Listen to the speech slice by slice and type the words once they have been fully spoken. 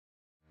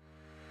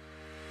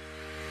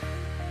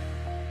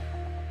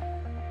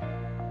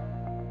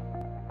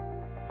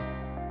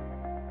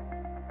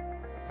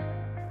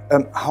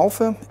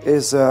Haufe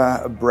is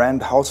a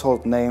brand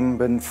household name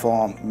been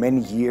for many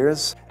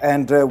years,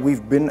 and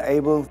we've been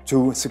able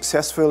to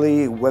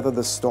successfully weather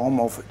the storm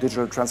of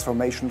digital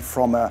transformation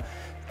from a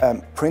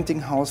printing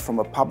house, from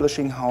a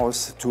publishing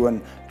house to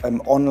an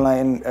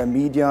online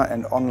media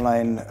and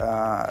online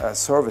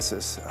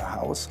services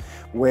house,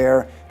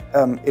 where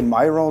in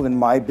my role, in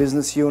my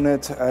business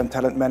unit,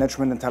 talent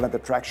management and talent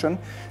attraction,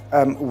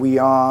 we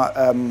are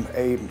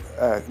a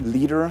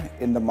leader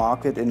in the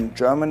market in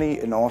Germany,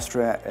 in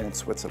Austria and in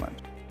Switzerland.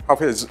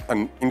 Haufe is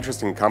an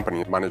interesting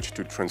company. It managed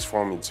to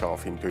transform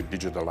itself into a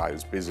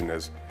digitalized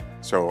business.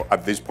 So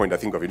at this point, I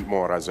think of it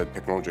more as a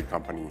technology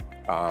company.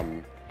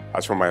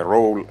 As for my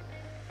role,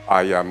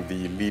 I am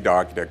the lead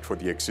architect for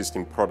the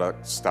existing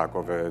product stack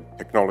of a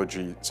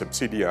technology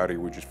subsidiary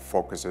which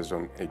focuses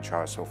on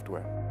HR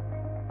software.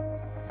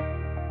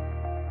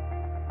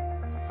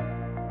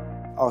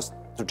 Our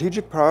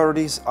strategic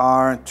priorities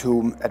are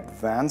to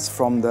advance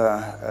from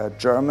the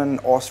German,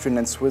 Austrian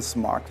and Swiss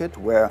market,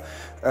 where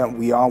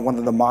we are one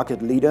of the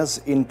market leaders,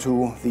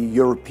 into the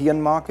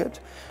European market,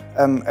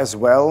 as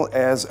well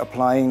as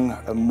applying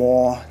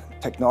more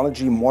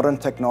technology, modern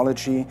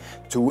technology,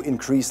 to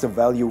increase the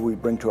value we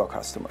bring to our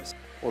customers.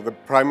 Well, the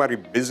primary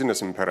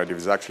business imperative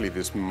is actually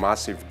this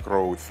massive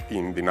growth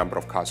in the number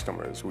of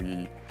customers.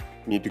 We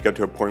need to get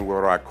to a point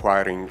where we're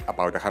acquiring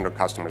about 100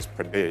 customers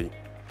per day.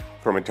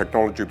 From a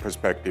technology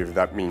perspective,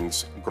 that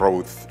means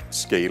growth,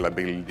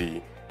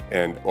 scalability,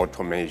 and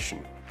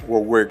automation.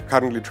 What we're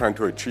currently trying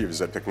to achieve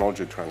is a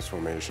technology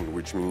transformation,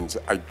 which means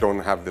I don't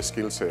have the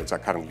skill sets I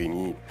currently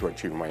need to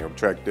achieve my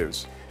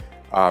objectives.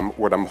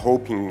 What I'm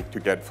hoping to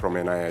get from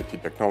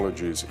NIIT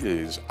Technologies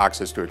is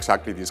access to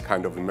exactly these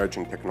kind of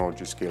emerging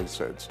technology skill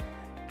sets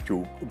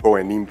to go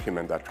and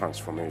implement that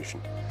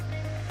transformation.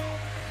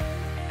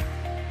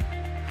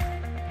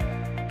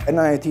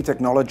 NIIT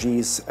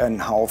Technologies and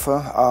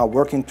Haufe are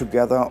working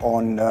together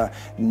on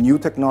new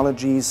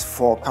technologies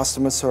for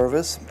customer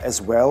service,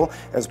 as well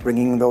as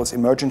bringing those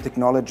emerging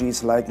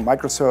technologies like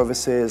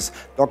microservices,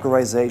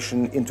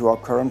 Dockerization into our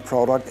current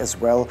product, as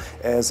well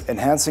as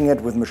enhancing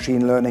it with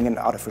machine learning and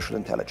artificial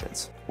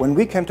intelligence. When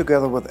we came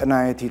together with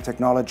NIIT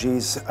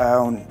Technologies,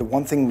 the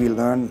one thing we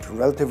learned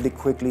relatively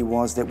quickly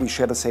was that we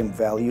share the same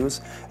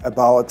values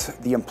about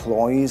the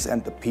employees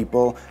and the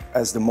people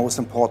as the most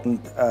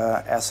important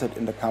asset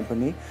in the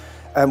company.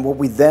 What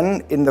we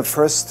then, in the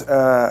first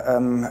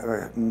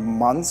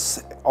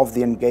months of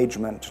the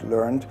engagement,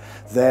 learned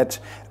that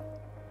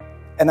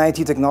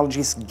NIIT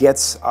Technologies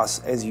gets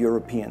us as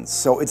Europeans,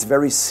 so it's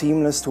very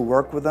seamless to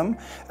work with them.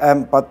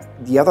 But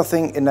the other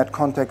thing in that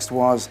context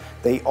was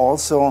they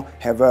also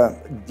have a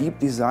deep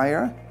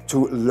desire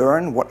to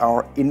learn what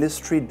our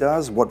industry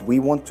does, what we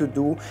want to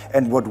do,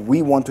 and what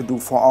we want to do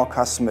for our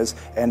customers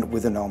and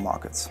within our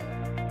markets.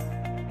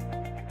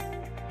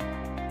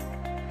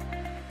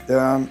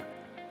 The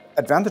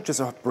advantages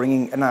of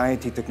bringing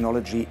NIIT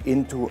Technology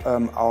into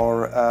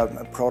our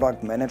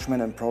product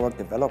management and product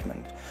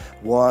development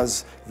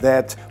was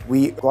that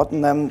we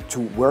gotten them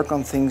to work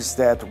on things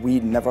that we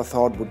never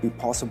thought would be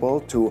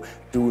possible, to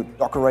do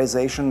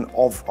Dockerization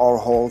of our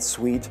whole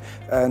suite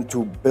and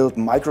to build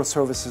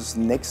microservices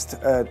next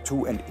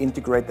to and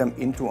integrate them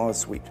into our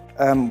suite.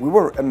 We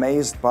were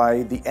amazed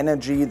by the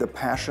energy, the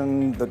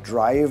passion, the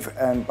drive,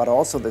 but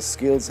also the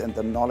skills and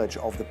the knowledge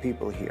of the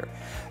people here.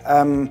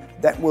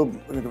 That will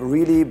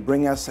really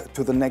bring us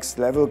to the next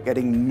level,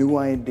 getting new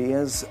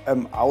ideas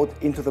out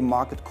into the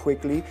market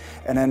quickly,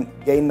 and then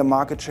gain the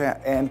market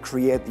share and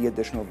create the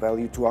additional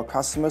value to our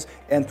customers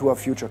and to our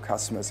future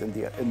customers in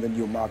the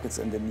new markets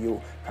and the new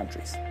countries.